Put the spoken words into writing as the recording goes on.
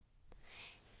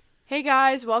Hey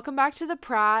guys, welcome back to the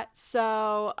Prat.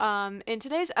 In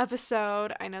today's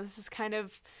episode, I know this is kind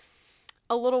of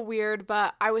a little weird,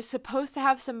 but I was supposed to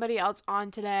have somebody else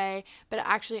on today, but it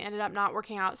actually ended up not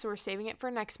working out, so we're saving it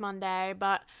for next Monday.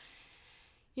 But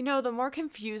the more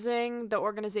confusing the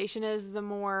organization is, the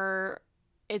more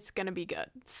it's gonna be good.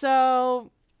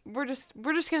 So we're just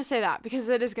gonna say that because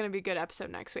it is gonna be a good episode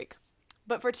next week.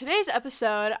 But for today's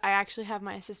episode, I actually have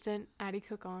my assistant Addie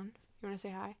Cook on. You wanna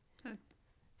say hi?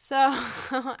 So,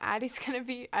 Addie's going to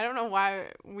be, I don't know why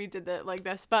we did it like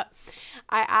this, but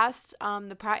I asked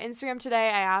the Pratt Instagram today,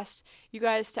 I asked you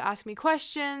guys to ask me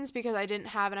questions because I didn't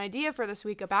have an idea for this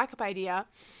week, a backup idea.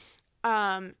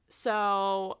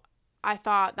 So I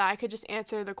thought that I could just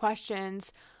answer the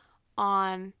questions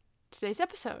on today's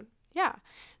episode. Yeah.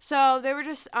 So they were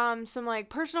just some like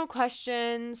personal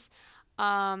questions,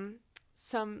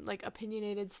 some like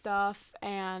opinionated stuff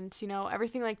and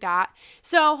everything like that.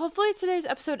 So hopefully today's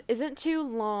episode isn't too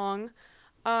long,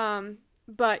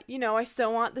 but I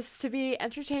still want this to be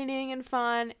entertaining and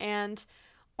fun and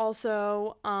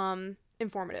also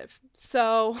informative.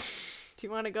 So do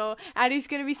you want to go? Addie's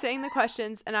gonna be saying the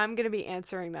questions and I'm gonna be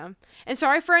answering them, and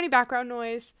sorry for any background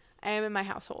noise. I am in my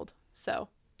household, so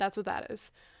that's what that is,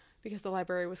 because the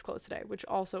library was closed today, which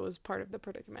also was part of the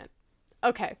predicament.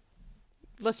 Okay,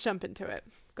 let's jump into it.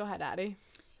 Go ahead, Addie.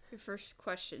 Your first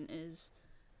question is,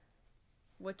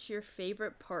 what's your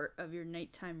favorite part of your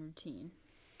nighttime routine?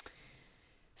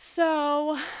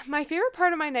 So, my favorite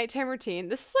part of my nighttime routine,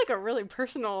 this is like a really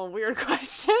personal, weird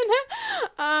question.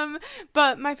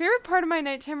 But my favorite part of my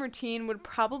nighttime routine would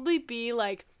probably be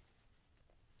like,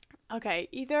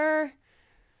 either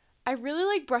I really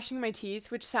like brushing my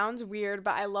teeth, which sounds weird,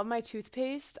 but I love my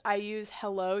toothpaste. I use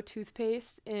Hello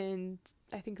toothpaste in,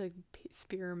 I think, like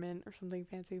spearmint or something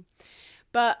fancy.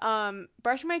 But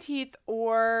brushing my teeth,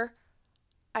 or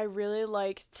I really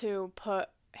like to put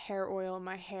hair oil in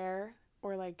my hair,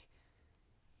 or like,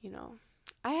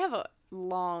 I have a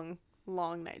long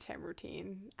nighttime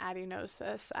routine. Addie knows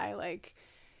this. I like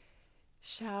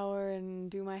shower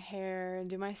and do my hair and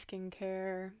do my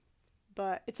skincare,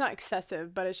 but it's not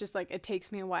excessive, but it's just like it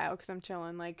takes me a while because I'm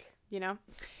chilling,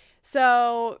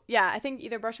 So, yeah, I think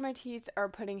either brushing my teeth or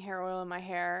putting hair oil in my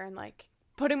hair and, like,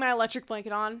 putting my electric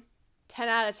blanket on. 10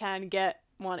 out of 10, get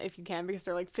one if you can, because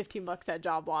they're, like, $15 at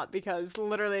Job Lot, because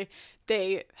literally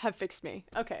they have fixed me.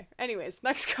 Okay, anyways,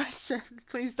 next question.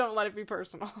 Please don't let it be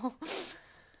personal.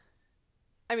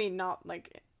 I mean, not,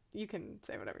 like, you can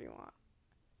say whatever you want.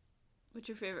 What's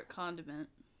your favorite condiment?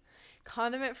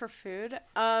 Condiment for food?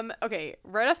 Okay,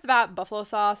 right off the bat, buffalo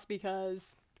sauce,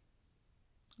 because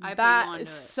that is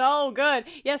so good.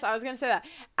 Yes, I was going to say that.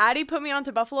 Addie put me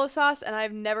onto buffalo sauce, and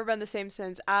I've never been the same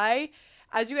since.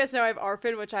 As you guys know, I have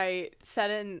ARFID, which I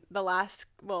said in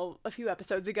a few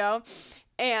episodes ago,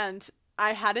 and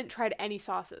I hadn't tried any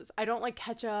sauces. I don't like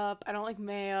ketchup. I don't like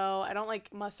mayo. I don't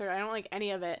like mustard. I don't like any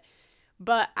of it.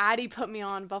 But Addie put me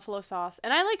on buffalo sauce,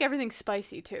 and I like everything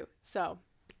spicy too, so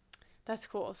that's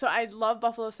cool. So I love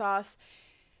buffalo sauce.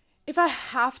 If I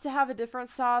have to have a different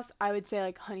sauce, I would say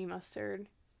like honey mustard.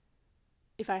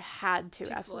 If I had to,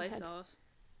 absolutely. Chick-fil-A sauce.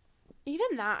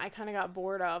 Even that I kind of got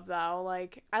bored of, though.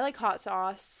 Like, I like hot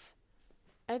sauce.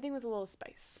 Anything with a little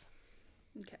spice.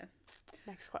 Okay.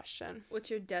 Next question. What's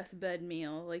your deathbed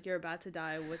meal? Like, you're about to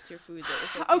die. What's your food that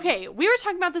you're cooking? Okay, we were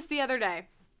talking about this the other day.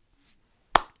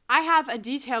 I have a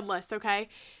detailed list, okay?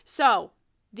 So,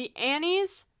 the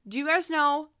Annie's, do you guys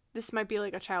know, this might be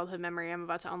like a childhood memory I'm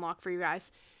about to unlock for you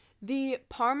guys. The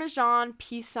Parmesan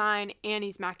peace sign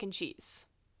Annie's mac and cheese.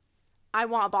 I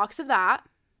want a box of that.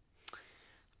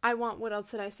 I want, what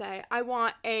else did I say? I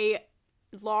want a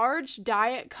large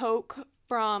Diet Coke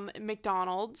from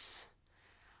McDonald's.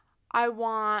 I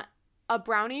want a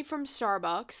brownie from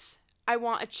Starbucks. I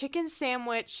want a chicken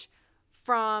sandwich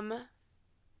from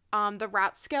the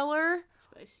Ratskeller.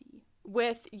 Spicy.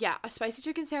 A spicy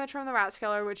chicken sandwich from the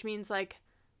Ratskeller, which means like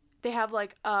they have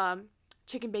like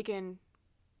chicken bacon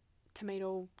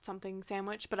tomato something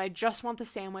sandwich, but I just want the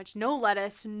sandwich. No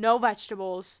lettuce, no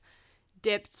vegetables,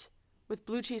 dipped with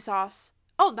blue cheese sauce.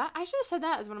 Oh, that I should have said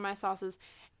that as one of my sauces.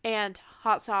 And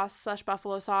hot sauce /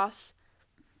 buffalo sauce.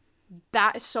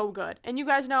 That is so good. And you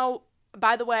guys know,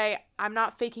 by the way, I'm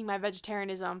not faking my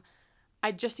vegetarianism.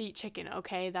 I just eat chicken,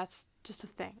 okay? That's just a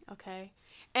thing, okay?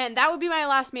 And that would be my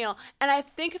last meal. And I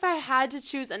think if I had to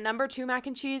choose a number 2 mac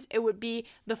and cheese, it would be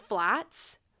the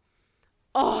flats.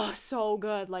 Oh, so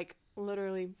good. Like,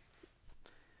 literally.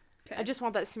 Okay. I just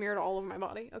want that smeared all over my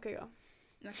body. Okay, go.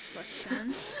 Next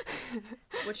question.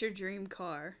 What's your dream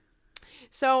car?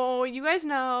 So, you guys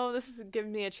know, this is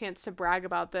giving me a chance to brag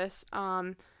about this.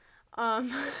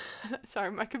 Um,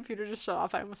 sorry, my computer just shut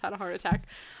off. I almost had a heart attack.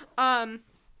 I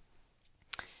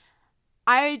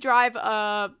drive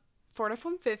a Ford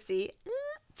F-150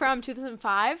 from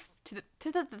 2005 to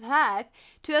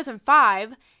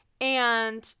 2005,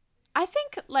 and I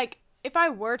think, like, if I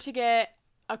were to get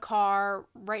a car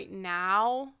right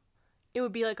now, it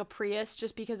would be like a Prius,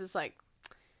 just because it's like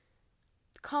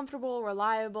comfortable,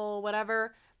 reliable,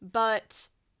 whatever. But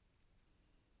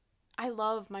I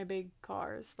love my big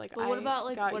cars. Like, But what about,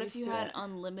 like, got what if used you to had it.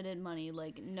 unlimited money?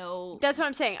 Like, no. That's what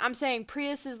I'm saying. I'm saying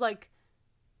Prius is like,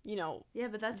 you know, Yeah,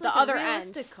 but that's the like other a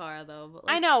realistic end. car, though. But,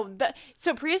 I like, know.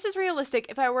 So Prius is realistic.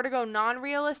 If I were to go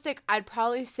non-realistic, I'd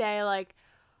probably say, like,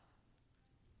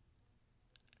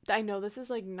 I know this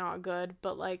is, like, not good,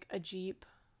 but, like, a Jeep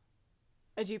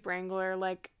Wrangler,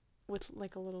 like, with,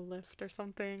 like, a little lift or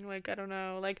something. Like, I don't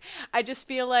know. Like, I just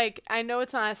feel like, I know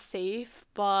it's not as safe,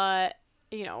 but,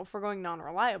 you know, if we're going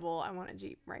non-reliable, I want a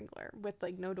Jeep Wrangler with,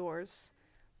 like, no doors,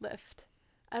 lift.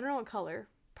 I don't know what color.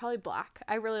 Probably black.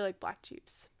 I really like black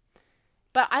Jeeps.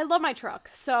 But I love my truck,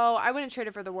 so I wouldn't trade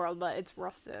it for the world, but it's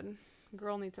rusted.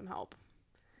 Girl needs some help.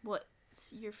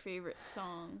 what's your favorite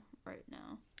song right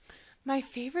now? My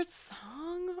favorite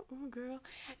song? Oh, girl.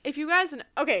 If you guys...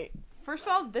 Okay, first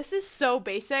of all, this is so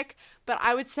basic, but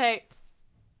I would say...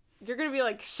 You're going to be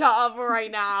like, shut up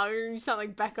right now. You sound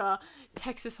like Becca.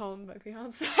 Texas Hold'em by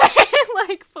Beyonce.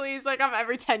 Like, please. Like, I'm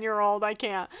every 10-year-old. I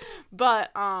can't. But,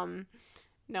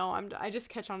 no, I just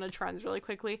catch on to trends really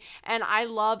quickly. And I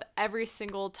love every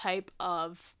single type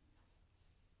of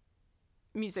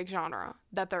music genre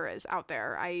that there is out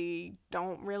there. I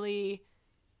don't really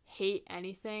hate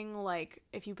anything. Like,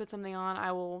 if you put something on,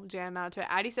 I will jam out to it.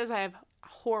 Addie says I do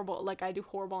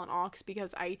horrible on aux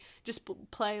because I just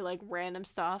play, like, random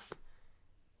stuff.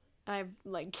 I,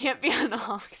 like, can't be on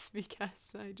aux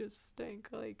because I just stink.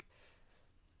 Like,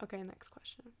 okay, next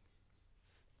question.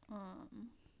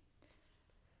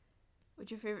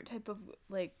 What's your favorite type of,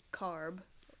 like, carb?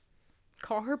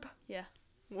 Carb? Yeah.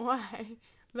 Why?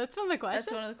 That's one of the questions?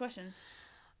 That's one of the questions.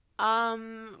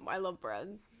 I love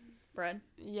bread. Bread?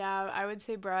 Yeah, I would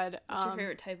say bread. What's your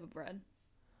favorite type of bread?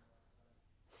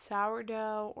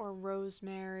 Sourdough or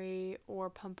rosemary or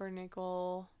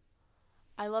pumpernickel.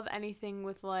 I love anything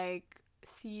with, like,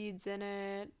 seeds in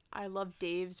it. I love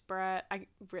Dave's bread. I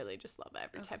really just love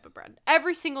every type of bread.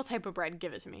 Every single type of bread,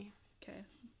 give it to me. Okay.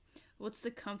 What's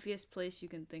the comfiest place you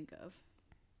can think of?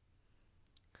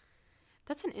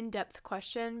 That's an in-depth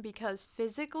question because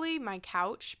physically my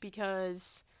couch,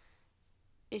 because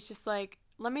it's just like,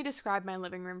 let me describe my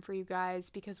living room for you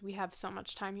guys because we have so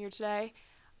much time here today.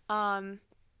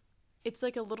 It's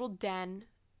like a little den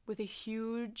with a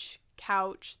huge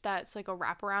couch that's like a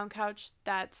wraparound couch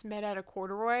that's made out of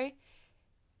corduroy.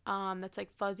 That's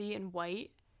like fuzzy and white.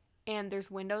 And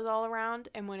there's windows all around.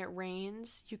 And when it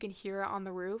rains, you can hear it on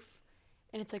the roof.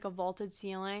 And it's like a vaulted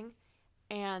ceiling.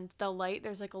 And the light,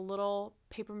 there's like a little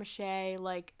paper mache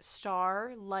like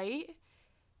star light.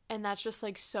 And that's just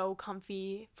like so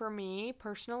comfy for me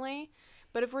personally.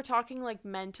 But if we're talking like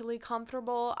mentally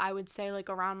comfortable, I would say like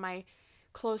around my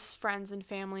close friends and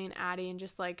family and Addie and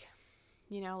just like,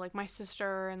 you know, like my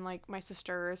sister and like my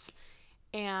sisters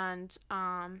and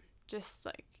just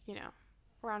like, you know,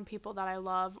 around people that I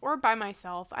love or by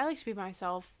myself. I like to be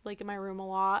myself, like in my room a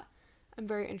lot. I'm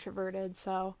very introverted,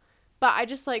 so, but I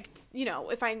just like, you know,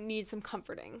 if I need some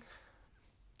comforting.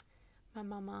 My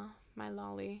mama, my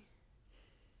lolly.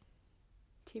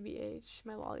 TBH,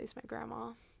 my lolly's my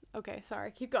grandma. Okay,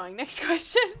 sorry, keep going. Next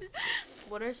question.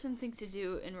 What are some things to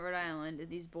do in Rhode Island in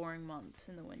these boring months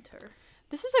in the winter?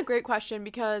 This is a great question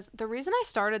because the reason I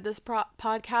started this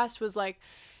podcast was like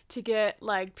to get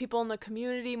like people in the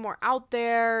community more out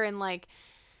there and like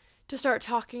to start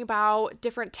talking about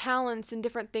different talents and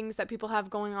different things that people have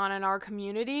going on in our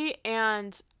community.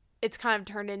 And it's kind of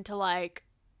turned into like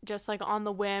just like on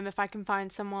the whim if I can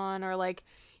find someone or like,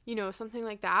 you know, something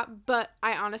like that. But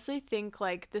I honestly think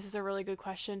like this is a really good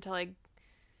question to like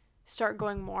start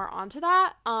going more onto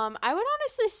that. I would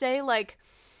honestly say like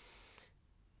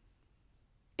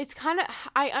it's kind of,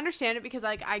 I understand it because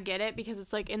like I get it because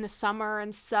it's like in the summer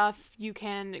and stuff you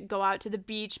can go out to the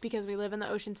beach because we live in the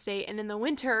Ocean State, and in the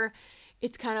winter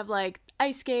it's kind of like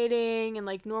ice skating and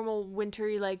like normal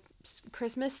wintry like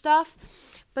Christmas stuff.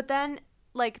 But then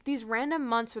like these random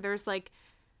months where there's like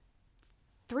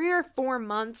 3 or 4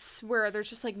 months where there's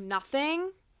just like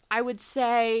nothing, I would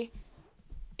say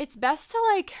it's best to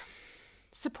like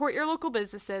support your local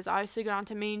businesses. Obviously go down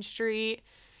to Main Street,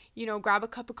 you know, grab a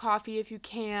cup of coffee if you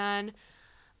can,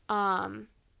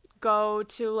 go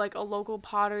to like a local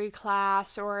pottery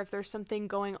class or if there's something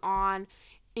going on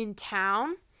in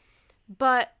town.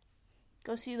 But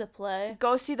Go see the play.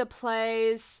 Go see the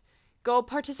plays. Go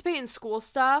participate in school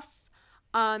stuff.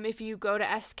 If you go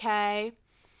to SK.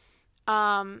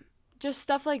 Just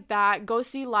stuff like that. Go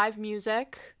see live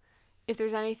music. If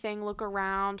there's anything, look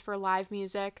around for live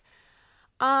music.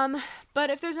 But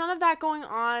if there's none of that going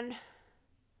on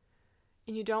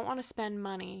and you don't want to spend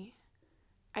money,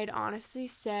 I'd honestly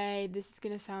say, this is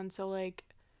going to sound so like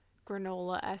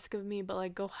granola-esque of me, but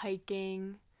like go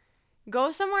hiking.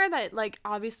 Go somewhere that like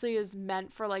obviously is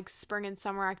meant for like spring and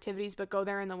summer activities, but go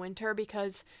there in the winter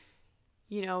because,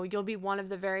 you know, you'll be one of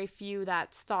the very few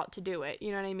that's thought to do it.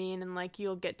 You know what I mean? And like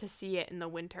you'll get to see it in the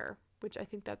winter, which I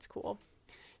think that's cool.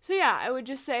 So yeah, I would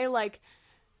just say like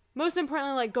most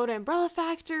importantly, like go to Umbrella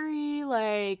Factory,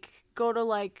 like go to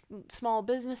like small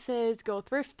businesses, go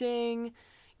thrifting,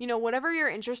 you know, whatever you're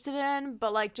interested in,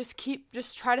 but like just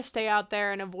try to stay out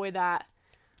there and avoid that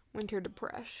winter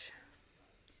depression.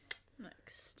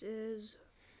 Next is,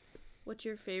 what's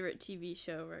your favorite TV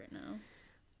show right now?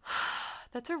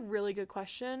 That's a really good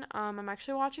question. I'm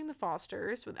actually watching The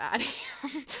Fosters with Addie.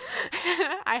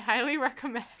 I highly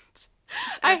recommend.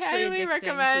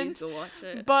 Please go watch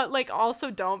it. But like also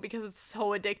don't, because it's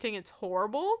so addicting. It's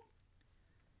horrible.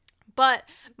 But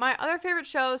my other favorite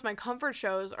shows, my comfort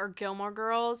shows, are Gilmore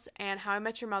Girls and How I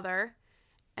Met Your Mother.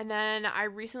 And then I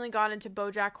recently got into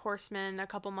BoJack Horseman a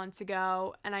couple months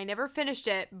ago, and I never finished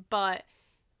it, but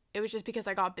it was just because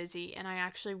I got busy, and I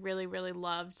actually really, really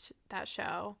loved that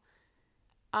show.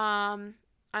 I'm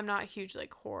not a huge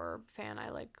like horror fan. I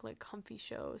like comfy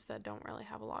shows that don't really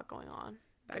have a lot going on.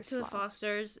 Back to The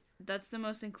Fosters. That's the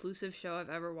most inclusive show I've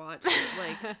ever watched.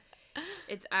 Like,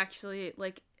 it's actually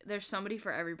like there's somebody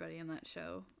for everybody in that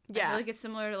show. Yeah, I feel like it's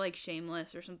similar to like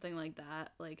Shameless or something like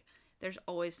that. Like, there's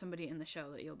always somebody in the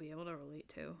show that you'll be able to relate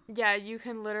to. Yeah, you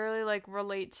can literally like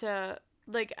relate to,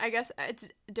 like, I guess it's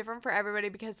different for everybody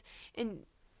because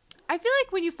I feel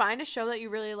like when you find a show that you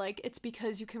really like, it's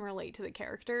because you can relate to the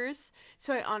characters.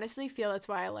 So I honestly feel that's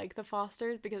why I like The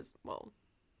Fosters, because, well,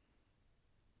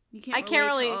 I can't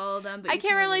relate to all of them, but I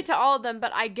can't relate to all of them,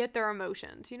 but I get their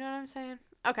emotions. You know what I'm saying?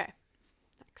 Okay.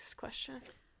 Next question.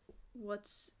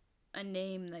 What's a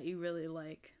name that you really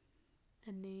like?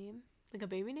 A name? Like a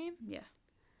baby name? Yeah.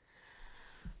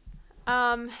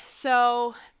 I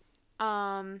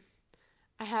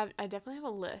definitely have a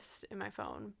list in my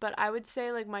phone, but I would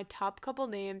say like my top couple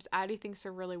names, Addie thinks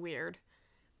are really weird,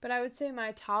 but I would say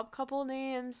my top couple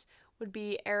names would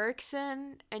be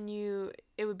Erickson, and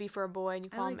it would be for a boy and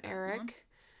you call him Eric. One.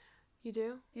 You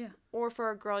do? Yeah. Or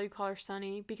for a girl you call her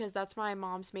Sunny, because that's my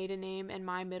mom's maiden name and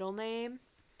my middle name.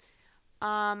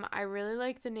 I really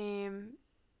like the name,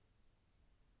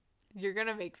 you're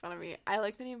gonna make fun of me, I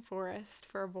like the name Forrest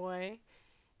for a boy,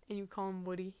 and you call him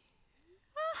Woody.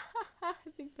 I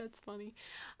think that's funny.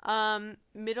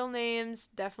 Middle names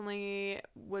definitely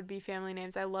would be family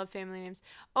names. I love family names.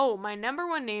 Oh, my number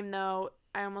one name though,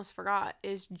 I almost forgot,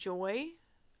 is Joy.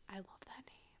 I love that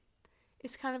name.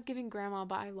 It's kind of giving grandma,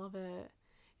 but I love it.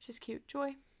 It's just cute.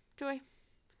 Joy. I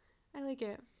like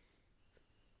it.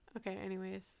 Okay,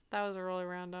 anyways, that was really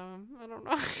random. I don't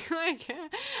know. I feel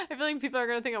like people are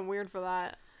gonna think I'm weird for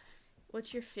that.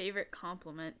 What's your favorite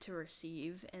compliment to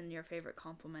receive and your favorite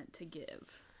compliment to give?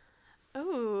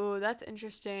 Oh, that's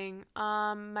interesting.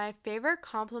 My favorite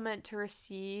compliment to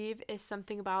receive is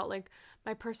something about like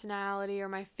my personality or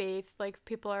my faith. Like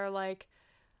people are like,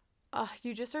 "Oh,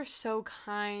 you just are so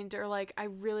kind," or like, "I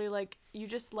really like you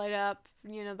just light up,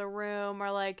 you know, the room,"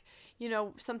 or like, you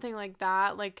know, something like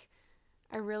that. Like,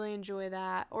 I really enjoy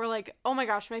that. Or like, "Oh my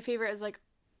gosh, my favorite is like,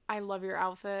 I love your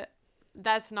outfit."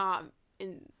 That's not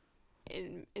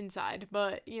inside,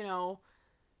 but you know,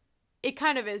 it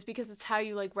kind of is, because it's how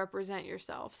you like represent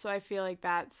yourself. So I feel like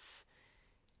that's,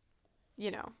 you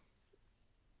know,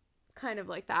 kind of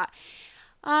like that.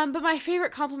 But my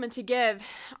favorite compliment to give,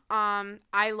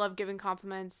 I love giving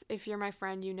compliments. If you're my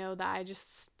friend, you know that I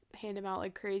just hand them out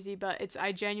like crazy, but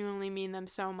I genuinely mean them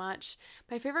so much.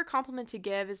 My favorite compliment to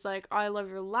give is like, "Oh, I love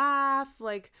your laugh,"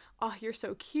 like, "Oh, you're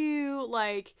so cute,"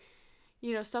 like,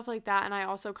 you know, stuff like that. And I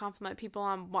also compliment people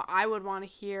on what I would want to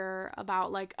hear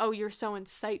about, like, "Oh, you're so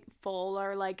insightful,"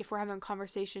 or like if we're having a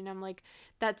conversation, I'm like,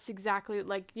 "That's exactly,"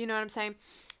 like, you know what I'm saying?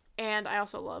 And I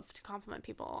also love to compliment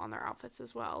people on their outfits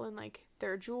as well, and like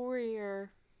their jewelry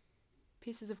or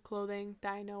pieces of clothing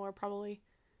that I know are probably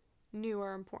new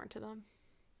or important to them.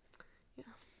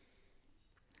 Yeah.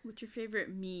 What's your favorite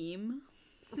meme?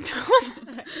 Did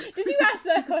you ask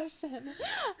that question?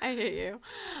 I hate you.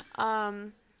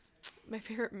 My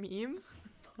favorite meme?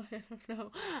 I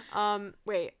don't know.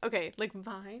 Wait, okay, like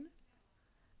Vine?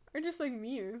 Or just like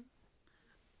meme?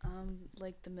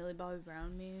 Like the Millie Bobby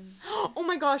Brown meme. Oh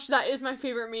my gosh, that is my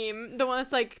favorite meme. The one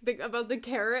that's like about the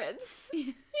carrots.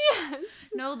 Yes.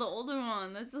 No, the older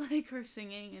one. That's like her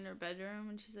singing in her bedroom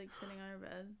and she's like sitting on her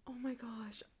bed. Oh my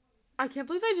gosh. I can't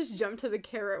believe I just jumped to the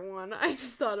carrot one. I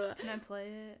just thought of that. Can I play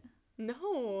it?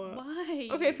 No. Why?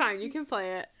 Okay, fine. You can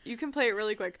play it. You can play it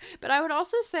really quick. But I would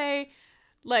also say,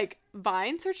 like,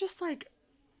 Vines are just, like,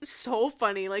 so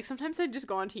funny. Like, sometimes I just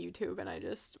go onto YouTube and I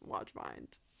just watch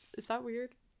Vines. Is that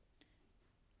weird?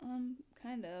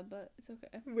 Kinda, but it's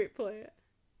okay. Wait, play it.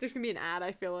 There's gonna be an ad,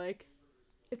 I feel like.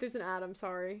 If there's an ad, I'm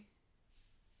sorry.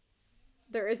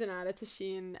 There is an ad. It's a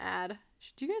Shein ad.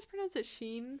 Do you guys pronounce it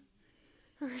Sheen?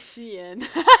 Or Shein?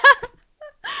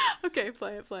 Okay,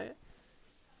 play it.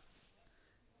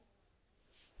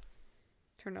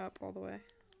 Turn it up all the way.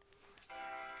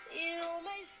 You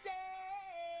may say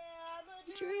I'm a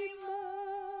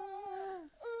dreamer.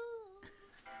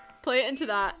 Play it into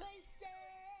that.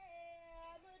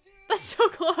 That's so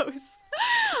close.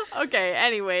 Okay,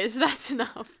 anyways, that's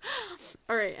enough.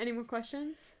 Alright, any more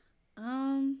questions?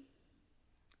 I'm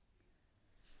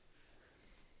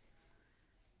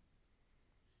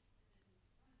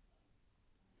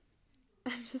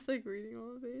just like reading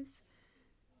all of these.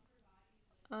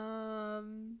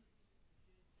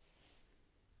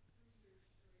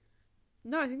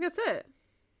 No, I think that's it.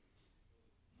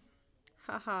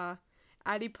 Haha.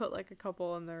 Addie put like a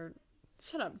couple in there.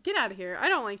 Shut up. Get out of here. I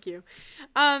don't like you.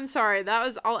 Sorry.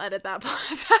 I'll edit that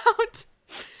pause out.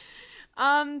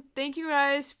 Thank you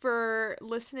guys for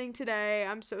listening today.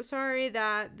 I'm so sorry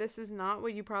that this is not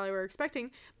what you probably were expecting,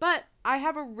 but I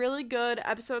have a really good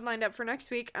episode lined up for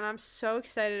next week, and I'm so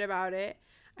excited about it.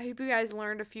 I hope you guys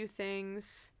learned a few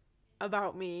things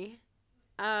about me.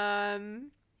 Yeah,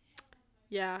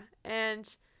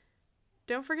 and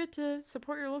don't forget to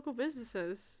support your local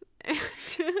businesses.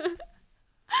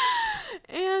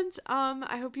 And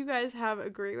I hope you guys have a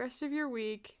great rest of your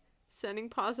week, sending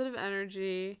positive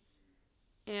energy,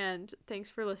 and thanks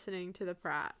for listening to The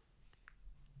Prat.